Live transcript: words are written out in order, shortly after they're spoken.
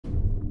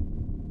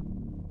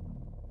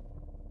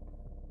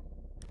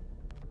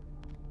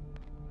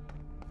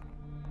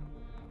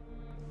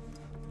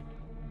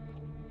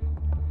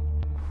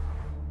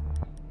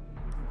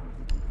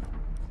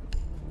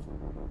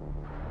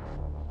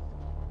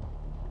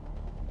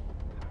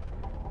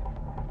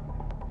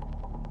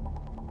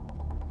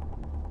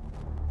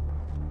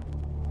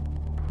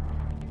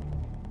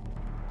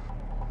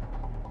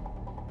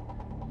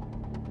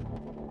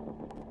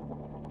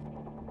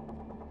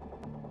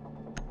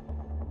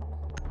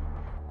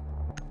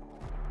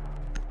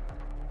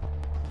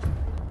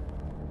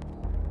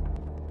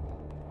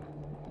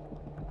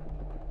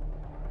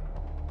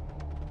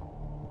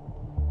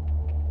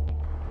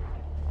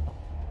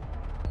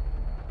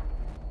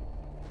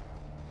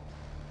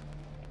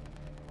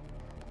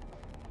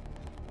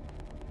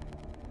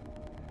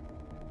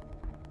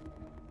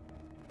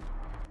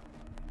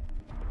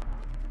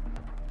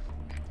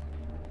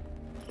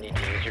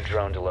Use your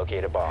drone to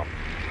locate a bomb.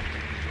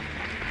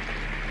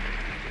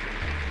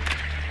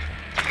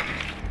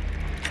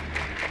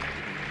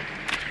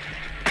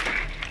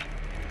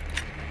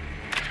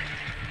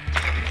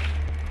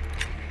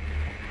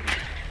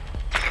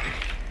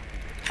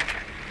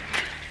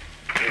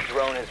 Your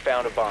drone has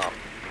found a bomb.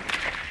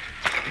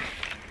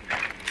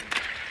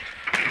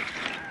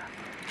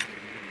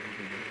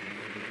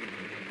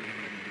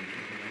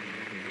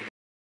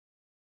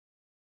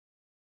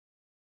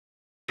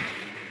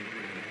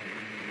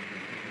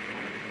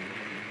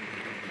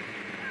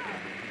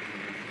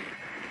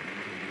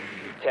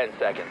 Ten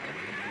seconds.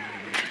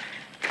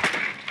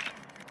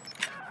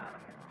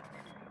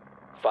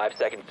 5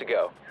 seconds to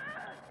go.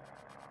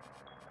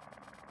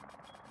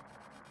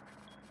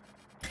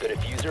 The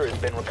diffuser has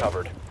been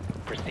recovered.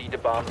 Proceed to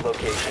bomb's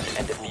location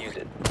and defuse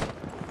it.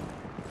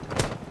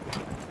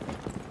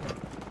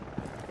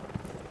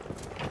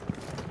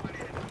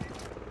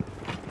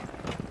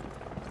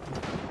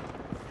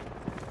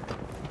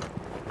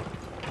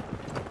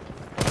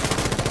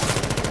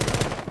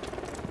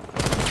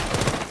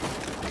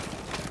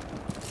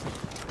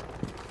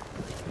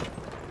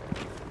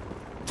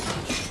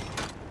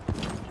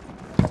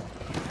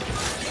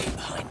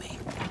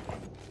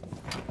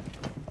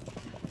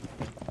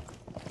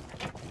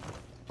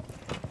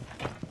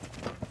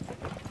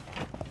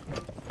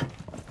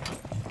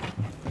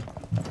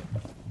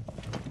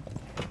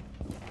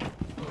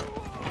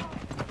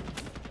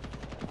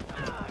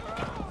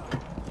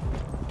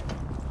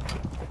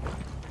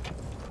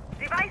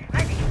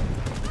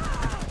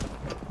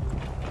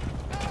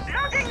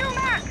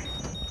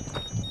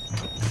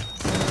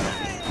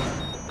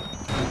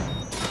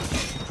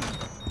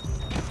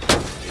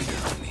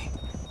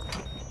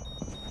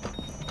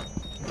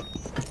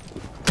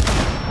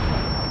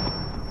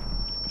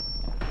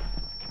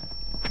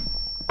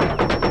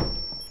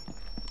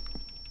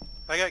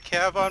 I got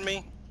Cav on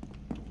me.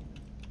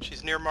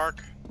 She's near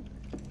Mark.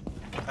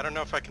 I don't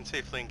know if I can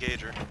safely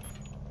engage her.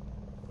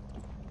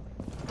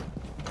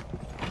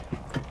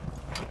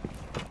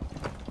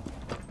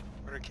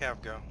 Where did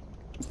Cav go?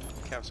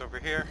 Cav's over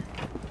here.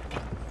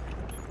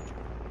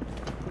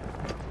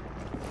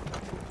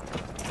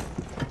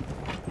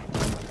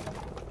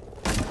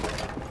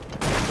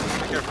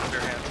 Be careful with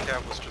your hands.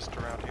 Cav was just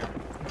around here.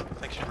 I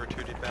think she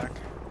retreated back.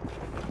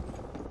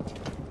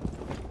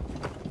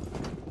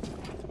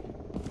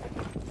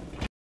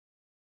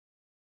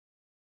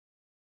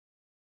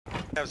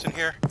 Cav's in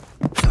here.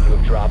 You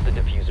have dropped the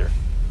diffuser.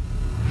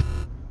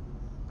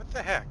 What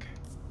the heck?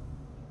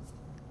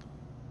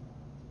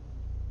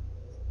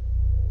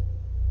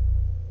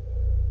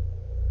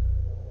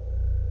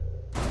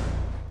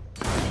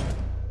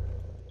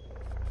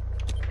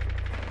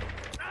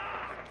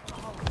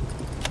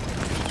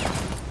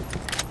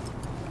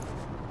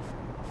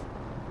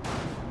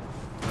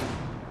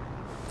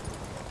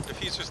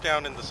 Diffuser's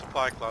down in the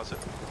supply closet.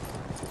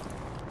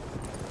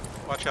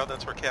 Watch out,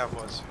 that's where Cav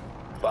was.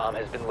 Bomb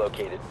has been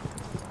located.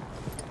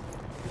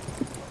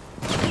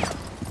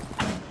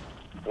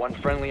 One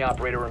friendly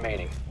operator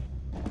remaining.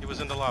 He was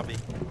in the lobby.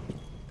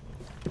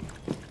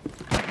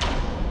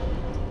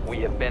 We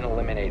have been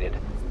eliminated.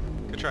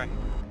 Good try.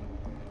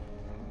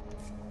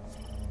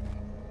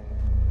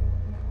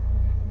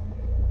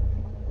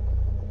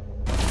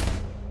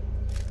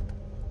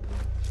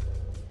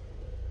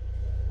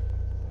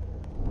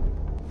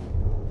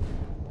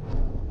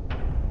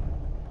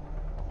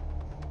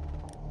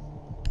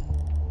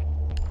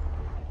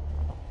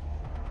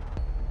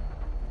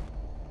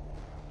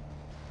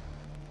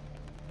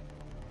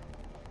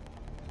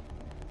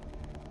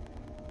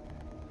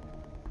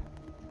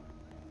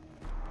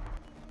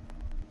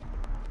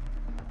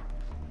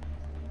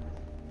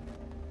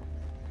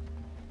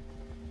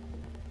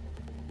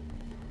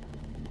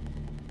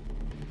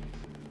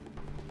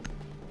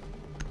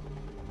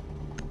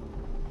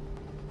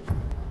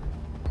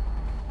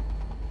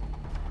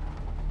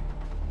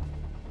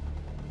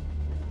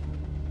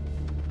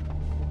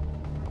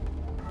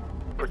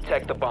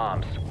 Protect the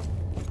bombs.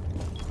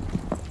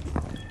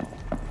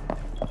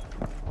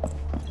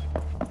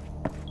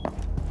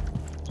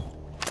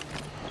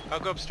 I'll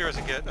go upstairs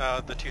and get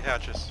the 2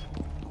 hatches.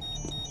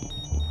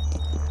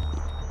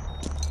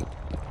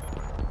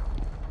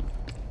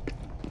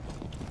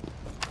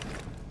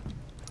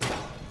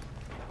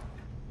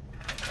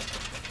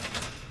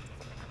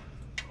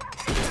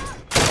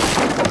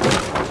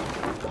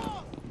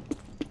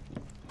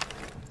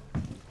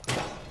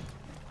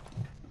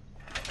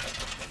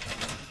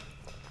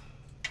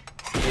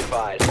 Be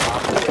advised,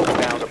 Op 4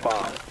 has found a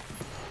bomb.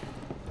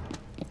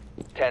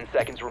 10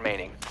 seconds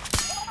remaining.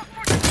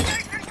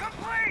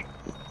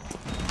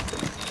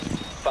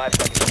 5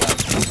 seconds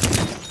left.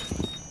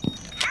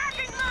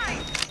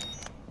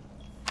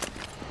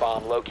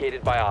 Bomb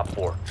located by Op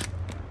 4.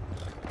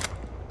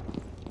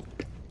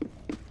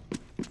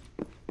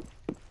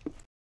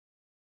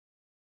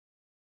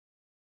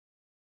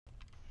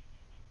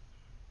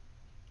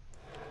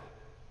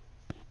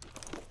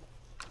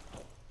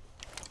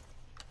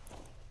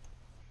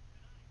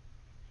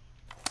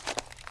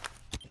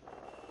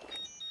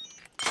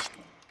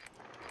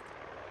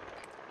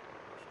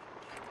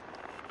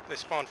 They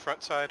spawn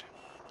front side.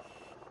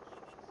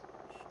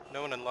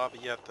 No one in lobby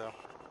yet, though.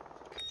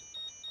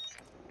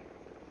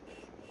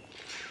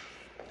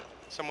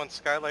 Someone's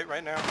skylight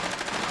right now.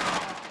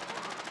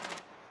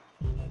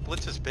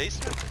 Blitz's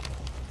basement?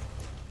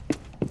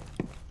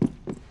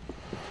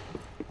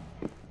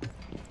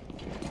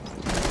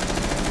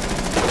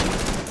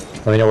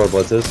 Let me know where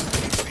Blitz is.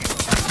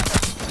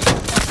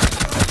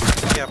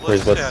 Yeah, Blitz Where's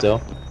is Blitz dead.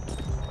 still?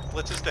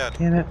 Blitz is dead.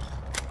 Damn it.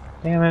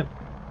 Damn it.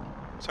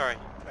 Sorry,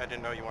 I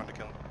didn't know you wanted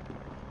to kill him.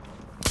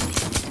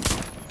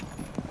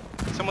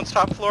 Someone's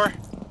top floor.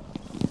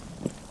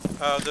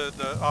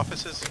 The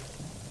offices.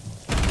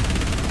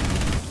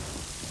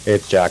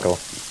 It's Jackal.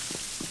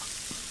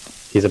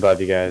 He's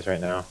above you guys right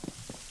now.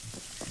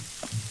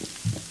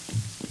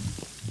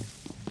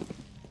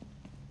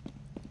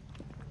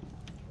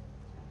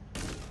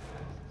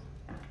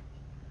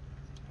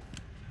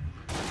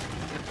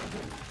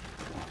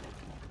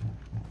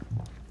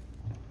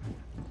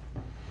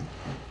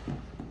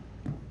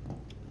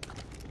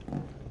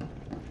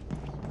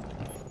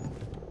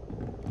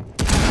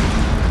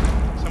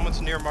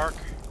 Someone's near Mark.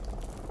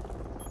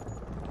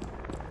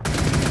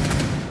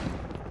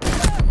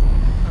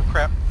 Oh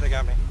crap, they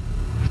got me.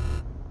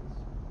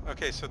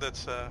 Okay, so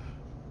that's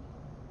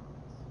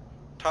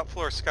top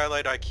floor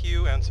skylight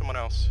IQ and someone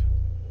else.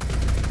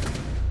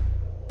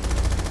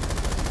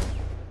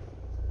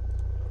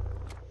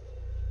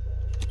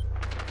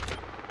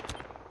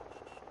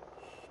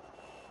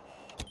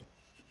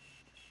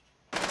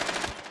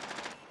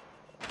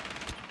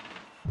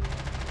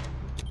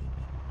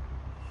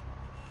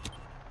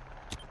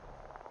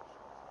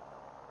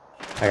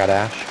 I got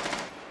Ash.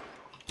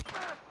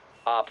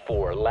 Op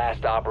 4,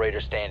 last operator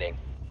standing.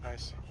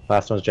 Nice.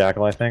 Last one's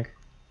Jackal, I think.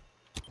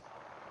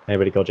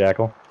 Anybody kill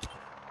Jackal?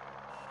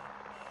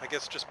 I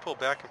guess just pull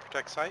back and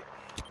protect site.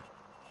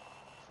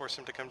 Force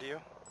him to come to you.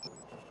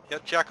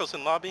 Yep, Jackal's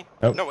in lobby.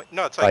 Nope. No, wait,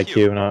 no, it's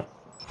IQ. IQ, not.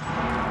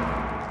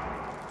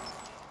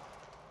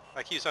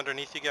 IQ's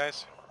underneath you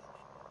guys.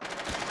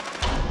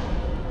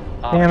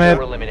 Op Damn 4 it.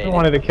 I eliminated.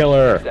 wanted to kill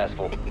her.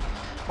 Successful.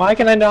 Why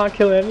can I not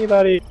kill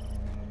anybody?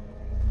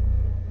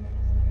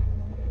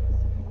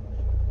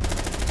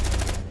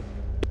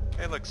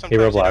 Hey, look, sometimes Hey,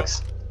 you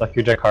Roblox. Like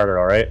your Jack Carter,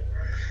 alright?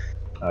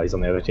 Oh, he's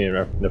on the other team,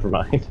 never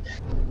mind.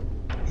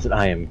 He said,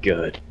 I am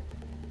good.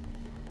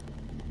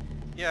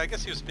 Yeah, I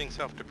guess he was being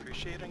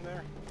self-depreciating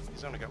there.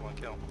 He's only got one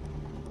kill.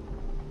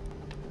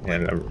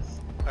 And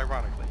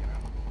Ironically, you know.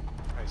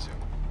 I assume.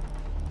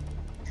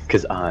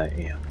 because I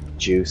am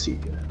juicy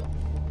good.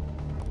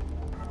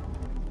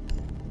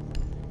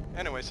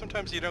 Anyway,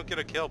 sometimes you don't get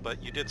a kill,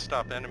 but you did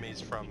stop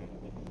enemies from,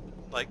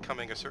 like,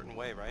 coming a certain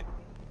way, right?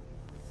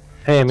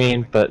 Hey, I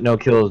mean, but no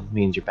kills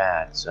means you're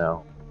bad,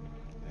 so...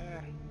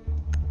 Eh.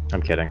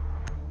 I'm kidding.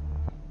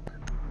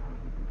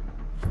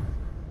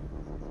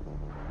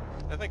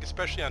 I think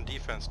especially on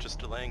defense, just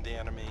delaying the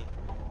enemy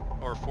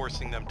or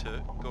forcing them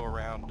to go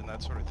around and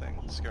that sort of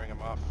thing, scaring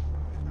them off,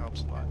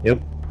 helps a lot.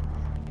 Yep.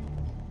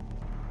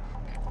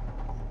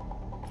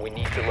 We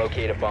need to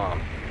locate a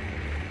bomb.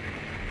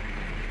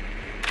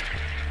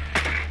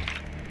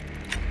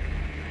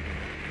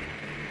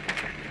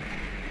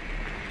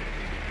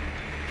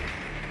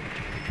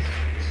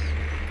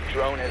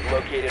 Drone has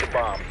located a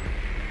bomb.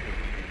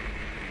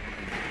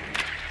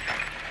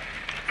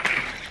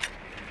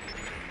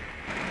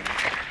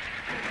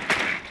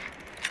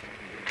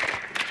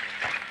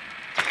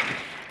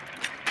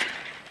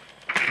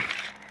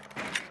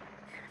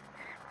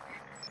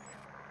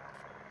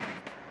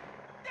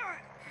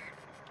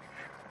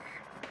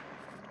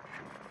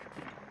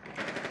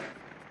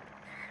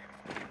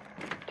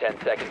 Ten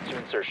seconds to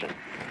insertion.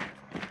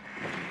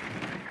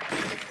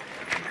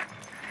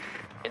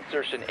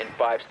 Insertion in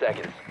 5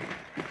 seconds.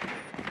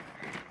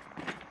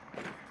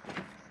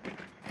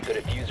 The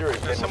diffuser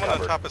has There's been someone on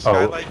recovered. top of Oh.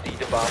 Skylight. Proceed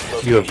to bomb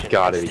You location have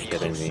got to and be defuse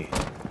kidding it. me.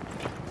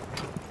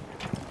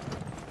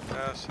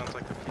 Sounds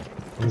like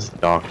What's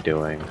Doc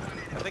doing?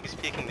 I think he's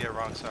peeking the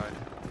wrong side.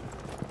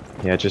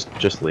 Yeah,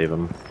 just leave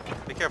him.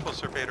 Be careful,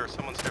 Sir Bader.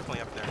 Someone's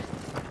definitely up there.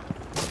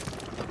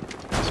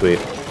 Sweet.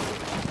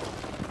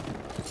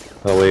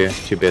 Lily,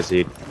 too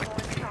busy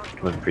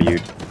looking for you.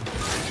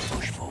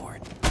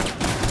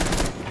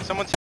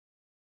 Someone's...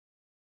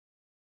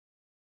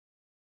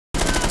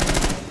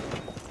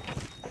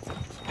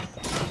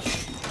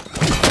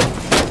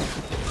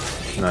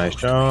 Nice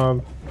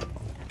job.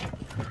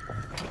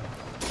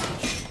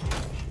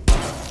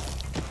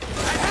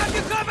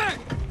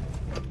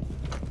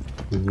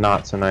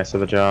 Not so nice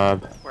of a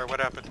job. Where? What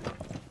happened?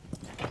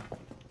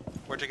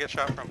 Where'd you get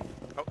shot from?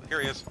 Oh,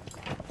 here he is.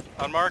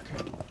 On Mark.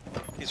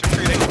 He's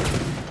retreating.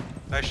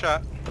 Nice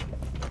shot.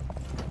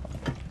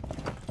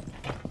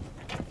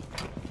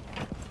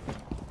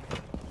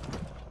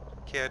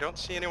 Okay, I don't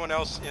see anyone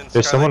else in There's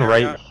Skylight someone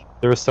area. right.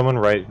 There was someone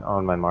right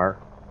on my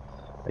mark.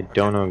 I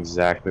don't know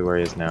exactly where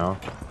he is now.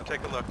 I'll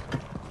take a look.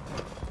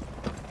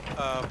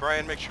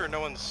 Brian, make sure no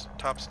one's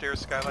top stairs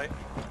Skylight.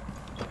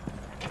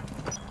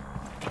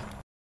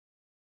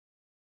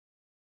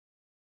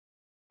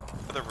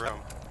 For the room.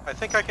 I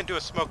think I can do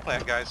a smoke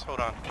plant, guys. Hold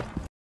on.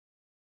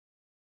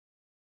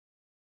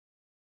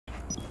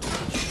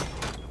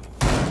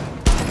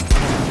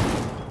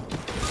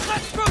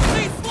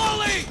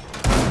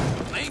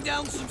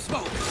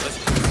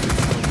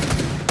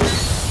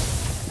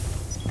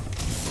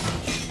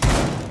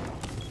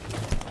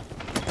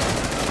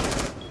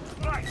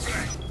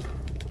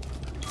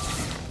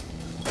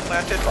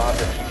 planted. Bomb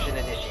diffusion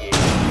initiated.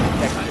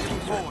 Protect the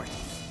diffuser.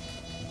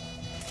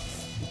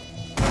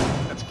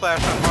 That's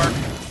Clash on Mark.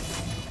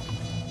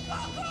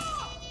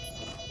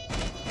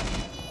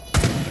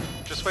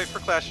 Just wait for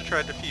Clash to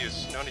try to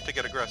defuse. No need to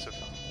get aggressive.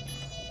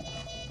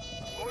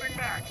 Loading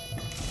back.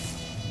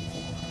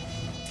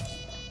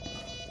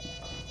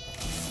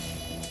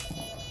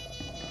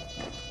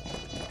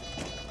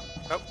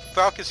 Oh,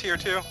 Valk is here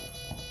too.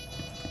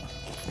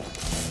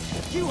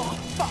 You are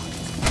fucked.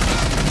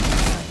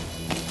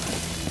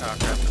 Oh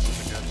crap, this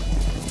isn't good.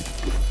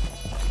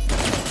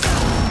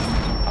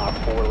 Op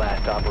 4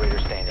 last operator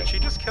standing. Did she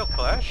just kill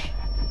Clash?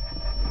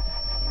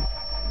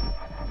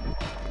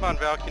 Come on,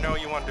 Valk, you know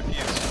you want to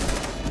defuse.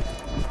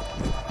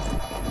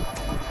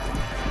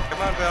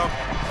 Come on, Valk.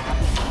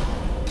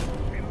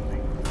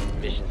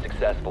 Mission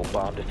successful.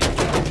 Bomb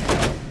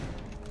diffusion.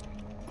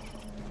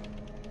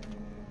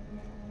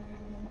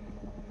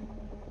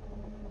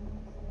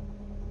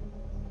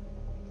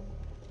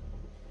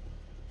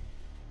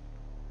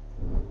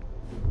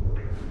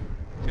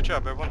 Good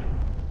job, everyone.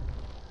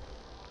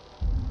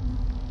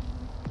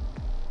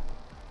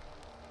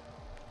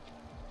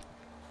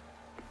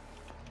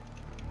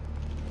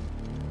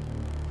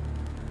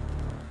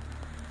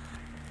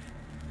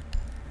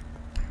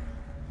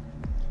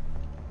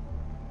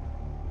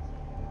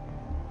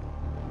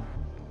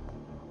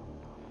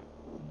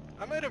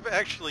 I might have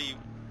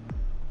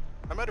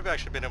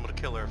actually been able to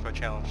kill her if I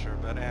challenged her,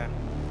 but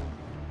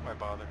why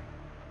bother?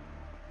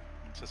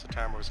 Since the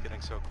timer was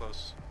getting so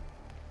close.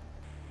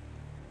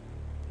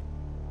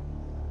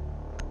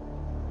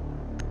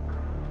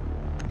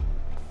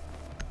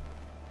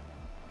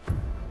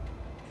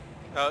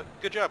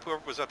 Good job,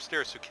 whoever was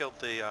upstairs who killed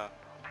the,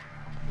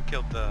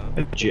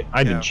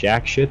 I did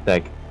jack shit.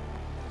 Like,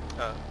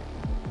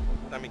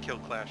 let me kill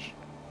Clash.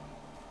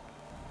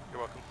 You're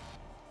welcome.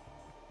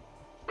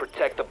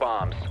 Protect the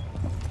bombs.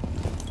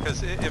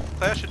 Because if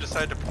Clash had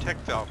decided to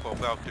protect Valk while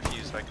Valk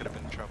defused, I could have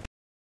been in trouble.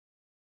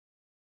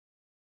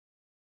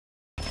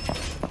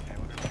 Okay,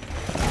 whatever.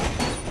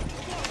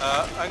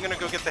 I'm gonna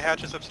go get the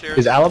hatches upstairs.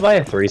 is Alibi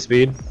a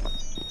 3-speed?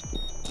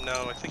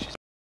 No, I think she's...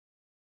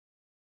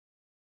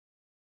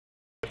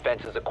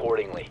 Defenses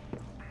accordingly.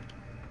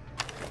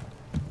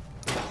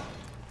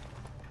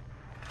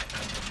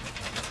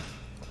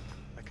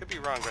 I could be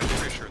wrong, but I'm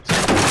pretty sure it's...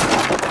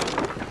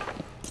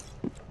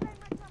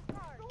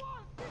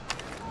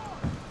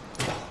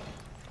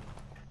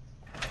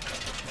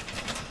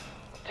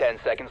 10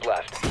 seconds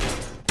left.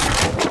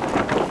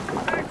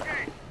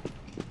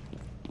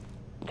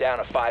 Down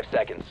to 5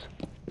 seconds.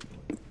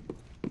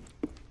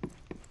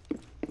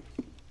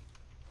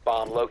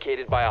 Bomb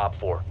located by Op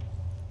 4.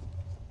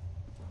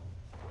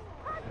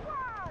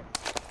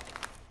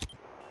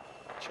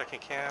 Checking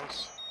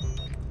cams.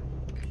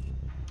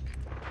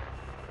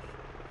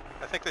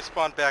 I think they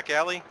spawned back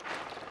alley.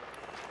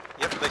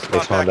 Yep, they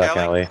spawned back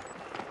alley.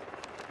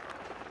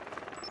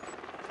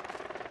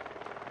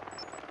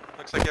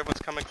 Looks like everyone's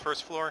coming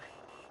first floor.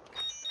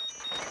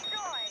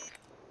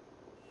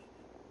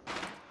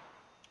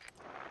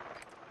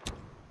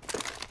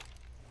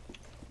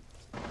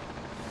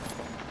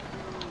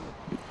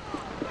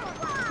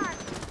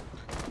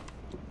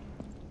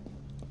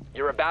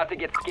 You're about to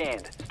get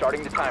scanned.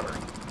 Starting the timer.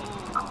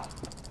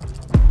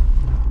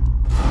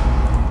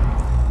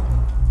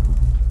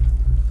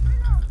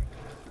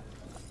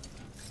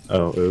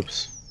 Oh,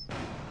 oops.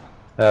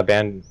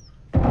 Band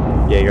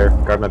Jaeger,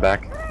 guard my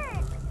back.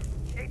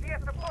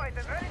 ATS deployed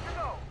and ready to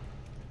go.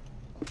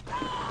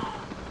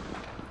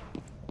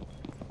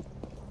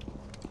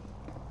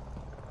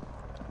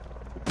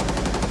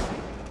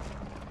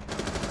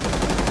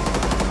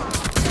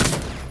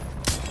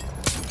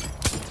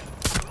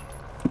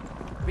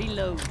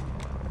 Reload.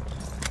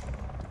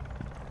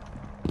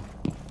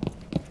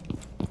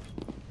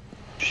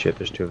 Shit,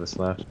 there's 2 of us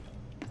left.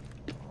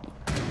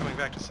 Coming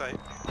back to site.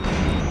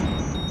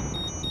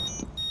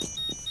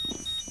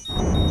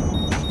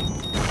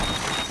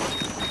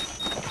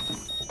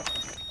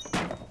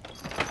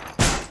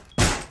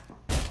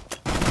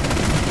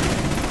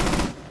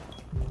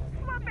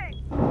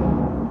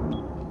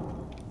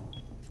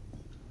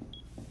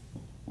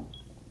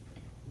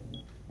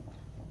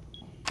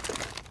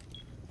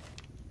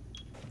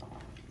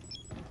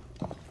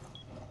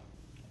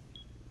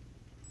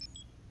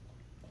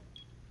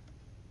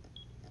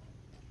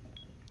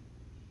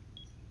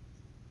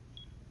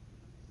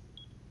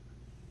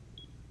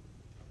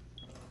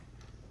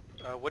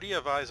 What do you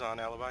have eyes on,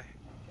 Alibi?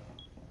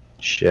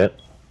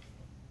 Shit.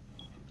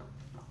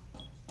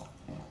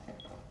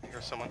 I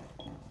hear someone.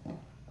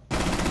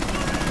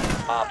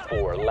 Op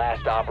 4,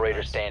 last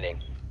operator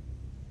standing.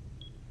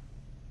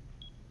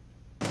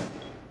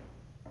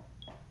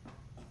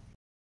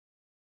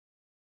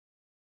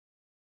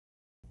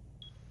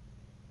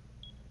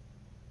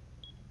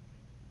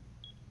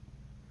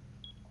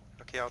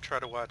 Okay, I'll try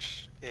to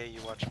watch A,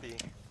 you watch B.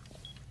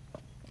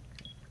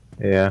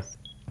 Yeah.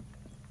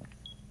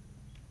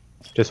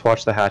 Just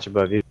watch the hatch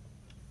above you.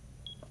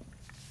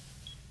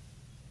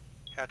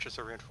 Hatches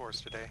are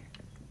reinforced today.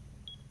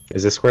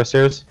 Is this square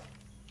stairs?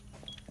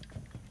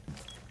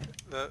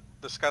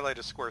 The skylight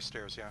is square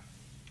stairs, yeah.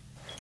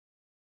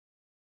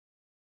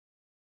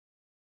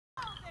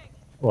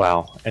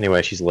 Wow.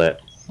 Anyway, she's lit.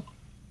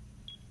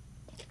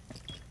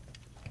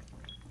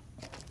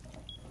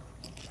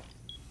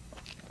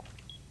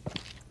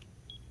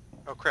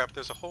 Oh crap,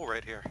 there's a hole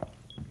right here.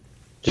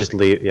 Just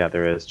leave. Yeah,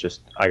 there is.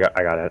 Just I got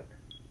it.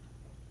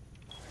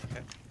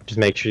 Okay, Just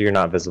make sure you're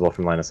not visible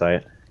from line of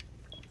sight.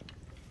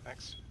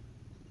 thanks.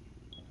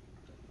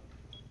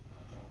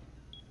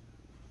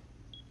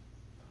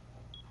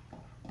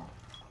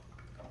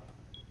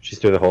 She's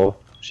through the hole.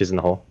 She's in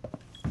the hole.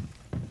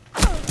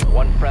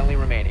 One friendly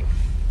remaining.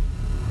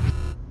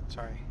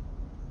 Sorry.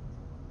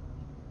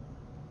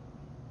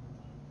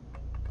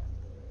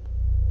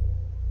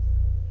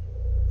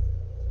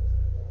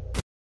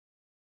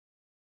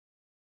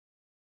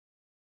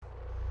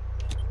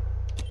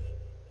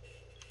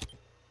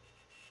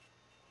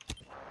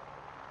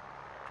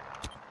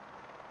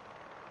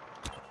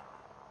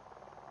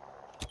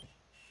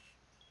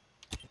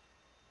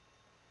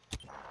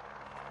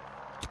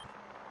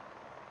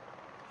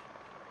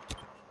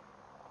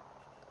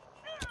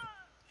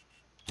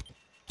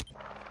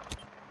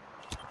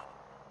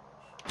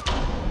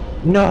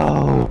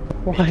 No.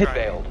 What? Right.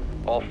 Failed.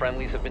 All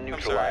friendlies have been I'm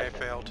sorry, I neutralized.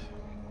 failed.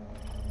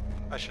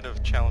 I should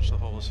have challenged the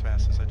hole as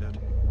fast as I did.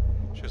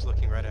 She was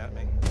looking right at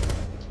me.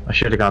 I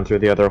should have gone through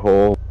the other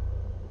hole.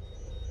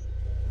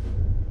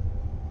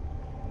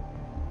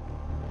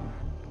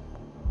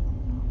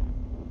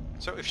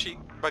 So if she,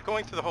 by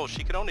going through the hole,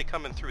 she could only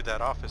come in through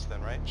that office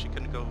then, right? She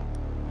couldn't go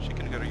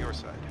to your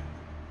side.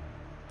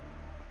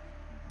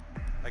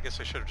 I guess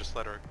I should have just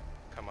let her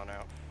come on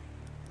out.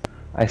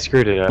 I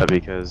screwed it up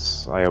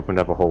because I opened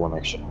up a hole when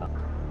I shouldn't have.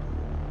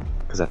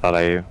 Because I thought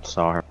I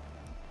saw her.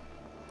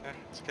 Eh,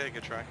 it's okay,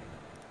 good try.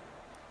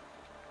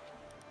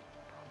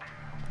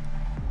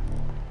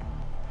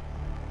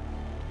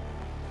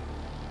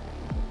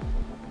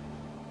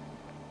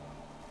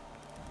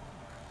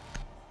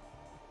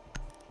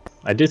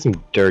 I did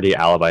some dirty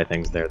alibi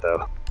things there,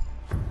 though.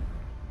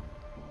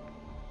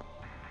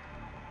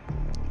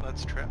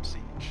 Let's trap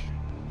siege.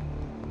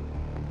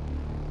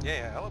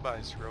 Yeah,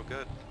 alibi's real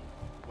good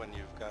when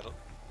you've got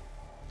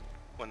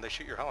when they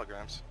shoot your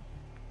holograms.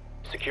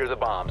 Secure the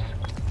bombs.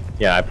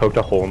 Yeah, I poked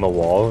a hole in the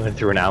wall and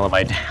threw an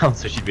alibi down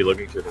so she'd be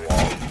looking through the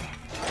wall.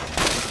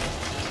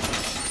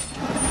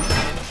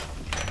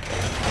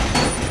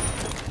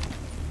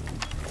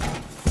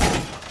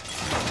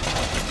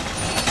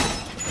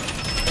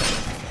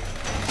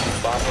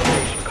 Bomb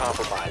location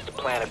compromised.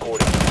 Plan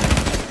accordingly.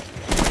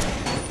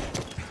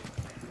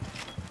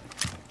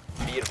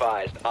 Be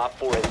advised, Op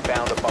 4 has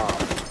found a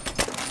bomb.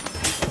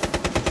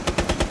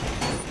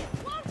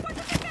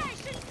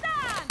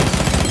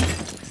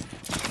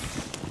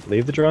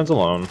 Leave the drones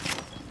alone.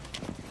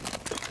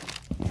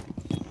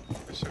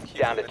 They're so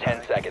cute Down to at 10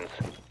 night. seconds.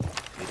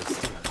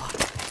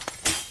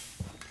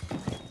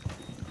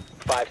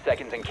 5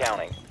 seconds and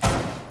counting.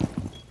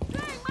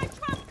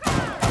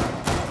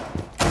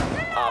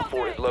 Op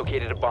 4 has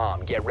located a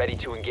bomb. Get ready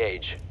to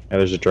engage. Yeah,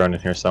 there's a drone in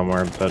here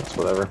somewhere, but it's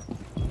whatever.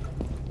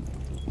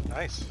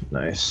 Nice.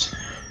 Nice.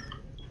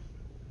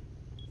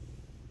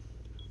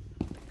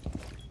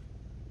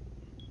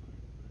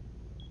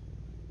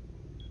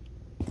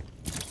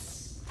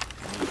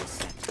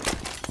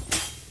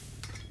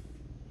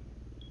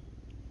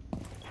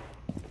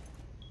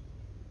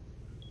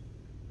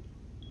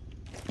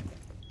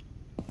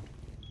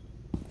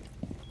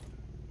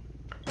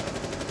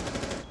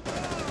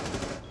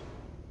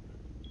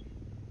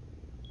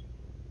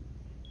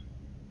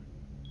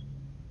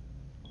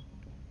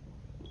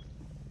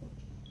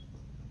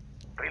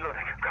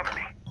 Reloading. Cover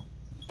me.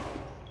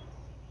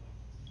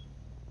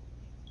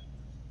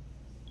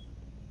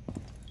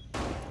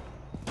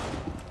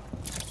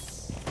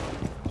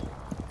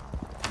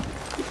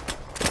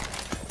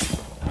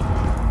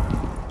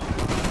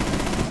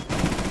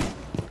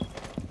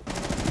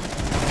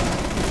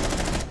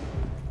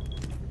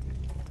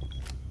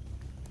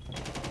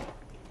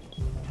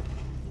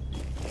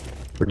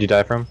 Where'd you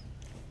die from?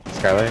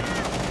 Skylight?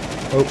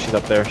 Oh, she's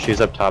up there. She's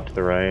up top to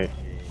the right.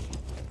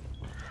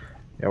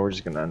 Yeah, we're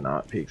just gonna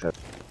not peek that.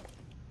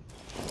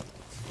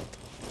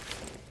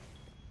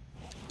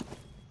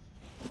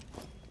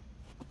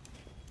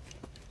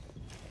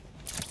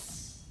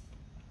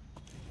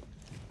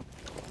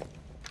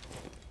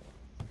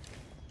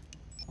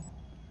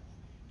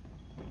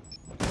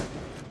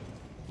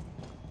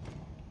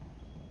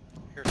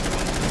 Here's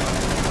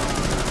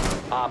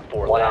one. Op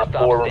 4, last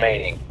Op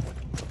remaining.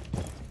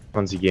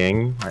 One's a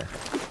Ying.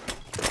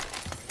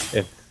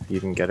 If you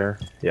can get her.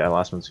 Yeah,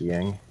 last one's a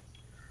Ying.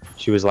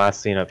 She was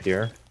last seen up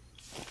here.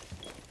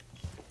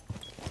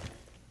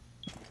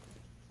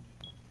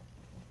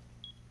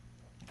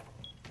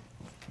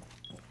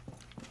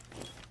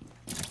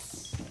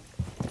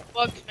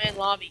 Bugs main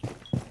lobby.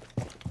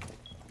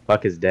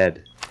 Buck is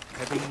dead.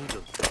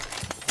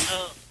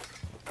 Oh.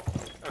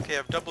 Okay,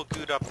 I've double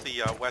gooed up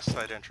the west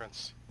side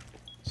entrance,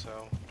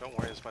 so don't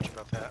worry as much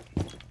about that.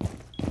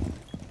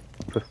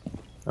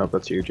 Oh,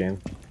 that's you,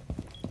 Jane.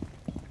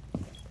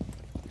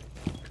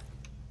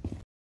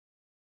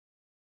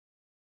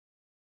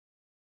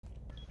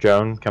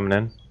 Drone coming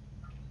in.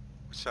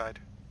 Which side?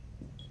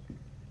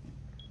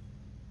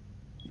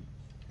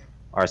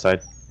 Our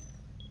side.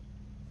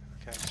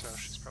 Okay, so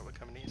she's probably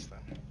coming east then.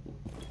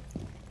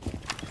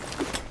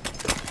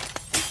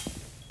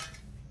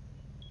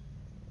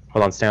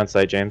 Hold on, stay on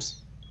site,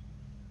 James.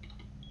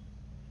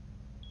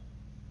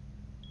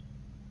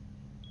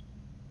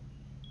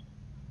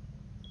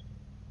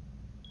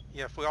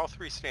 Yeah, if we all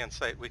three stay on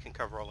site, we can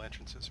cover all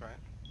entrances, right?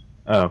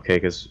 Oh, okay,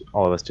 because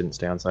all of us didn't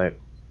stay on site.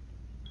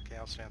 Okay,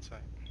 I'll stay on site.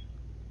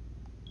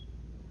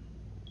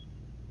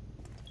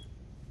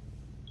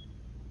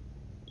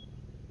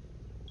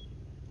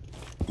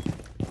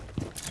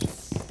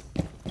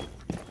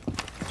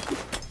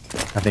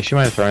 I think she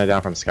might have thrown it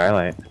down from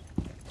Skylight.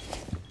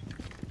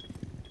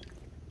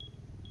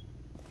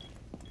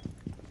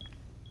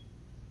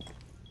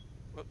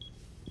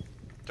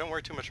 Don't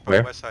worry too much about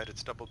Where? west side,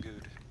 it's double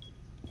gooed.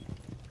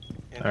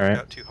 And All we've right.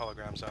 got 2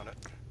 holograms on it.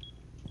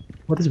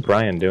 What is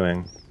Brian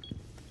doing?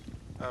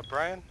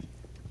 Brian?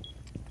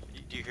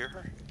 Do you hear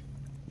her?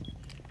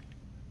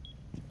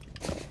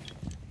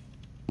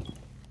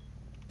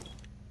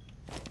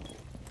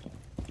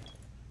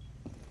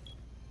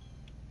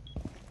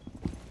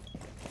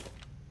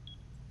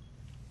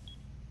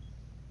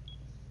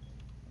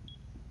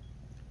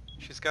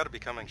 She's got to be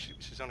coming.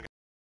 She's only.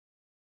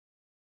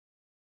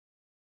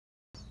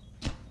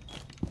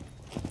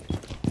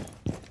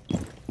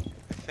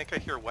 I think I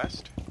hear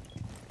west.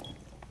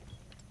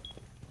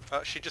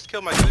 She just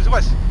killed my. Who's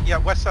west? Yeah,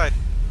 west side,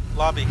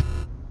 lobby.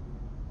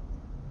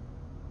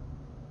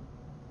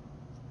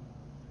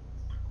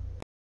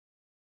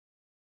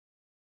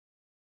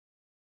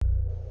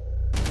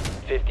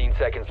 Fifteen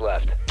seconds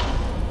left.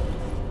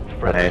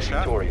 Friendly Nice.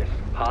 victorious.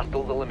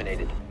 Hostiles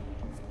eliminated.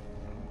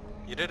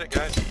 You did it,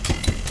 guys.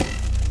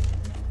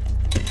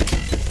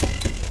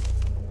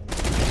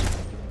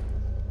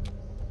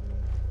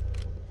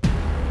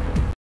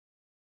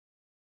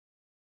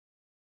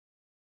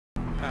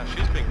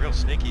 She's being real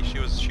sneaky. She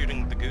was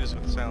shooting the goose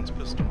with a silenced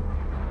pistol.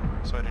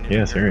 So I didn't even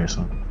Yeah, hear her.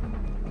 seriously.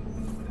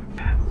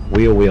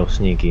 Wheel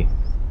sneaky.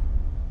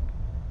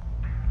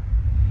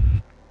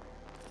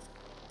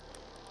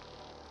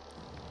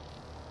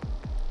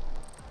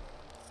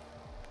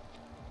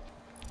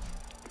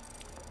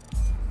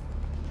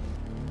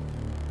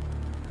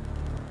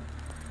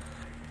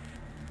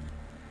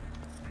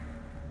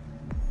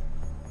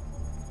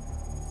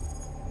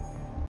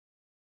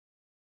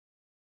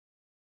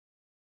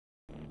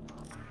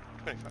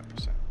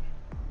 $25%.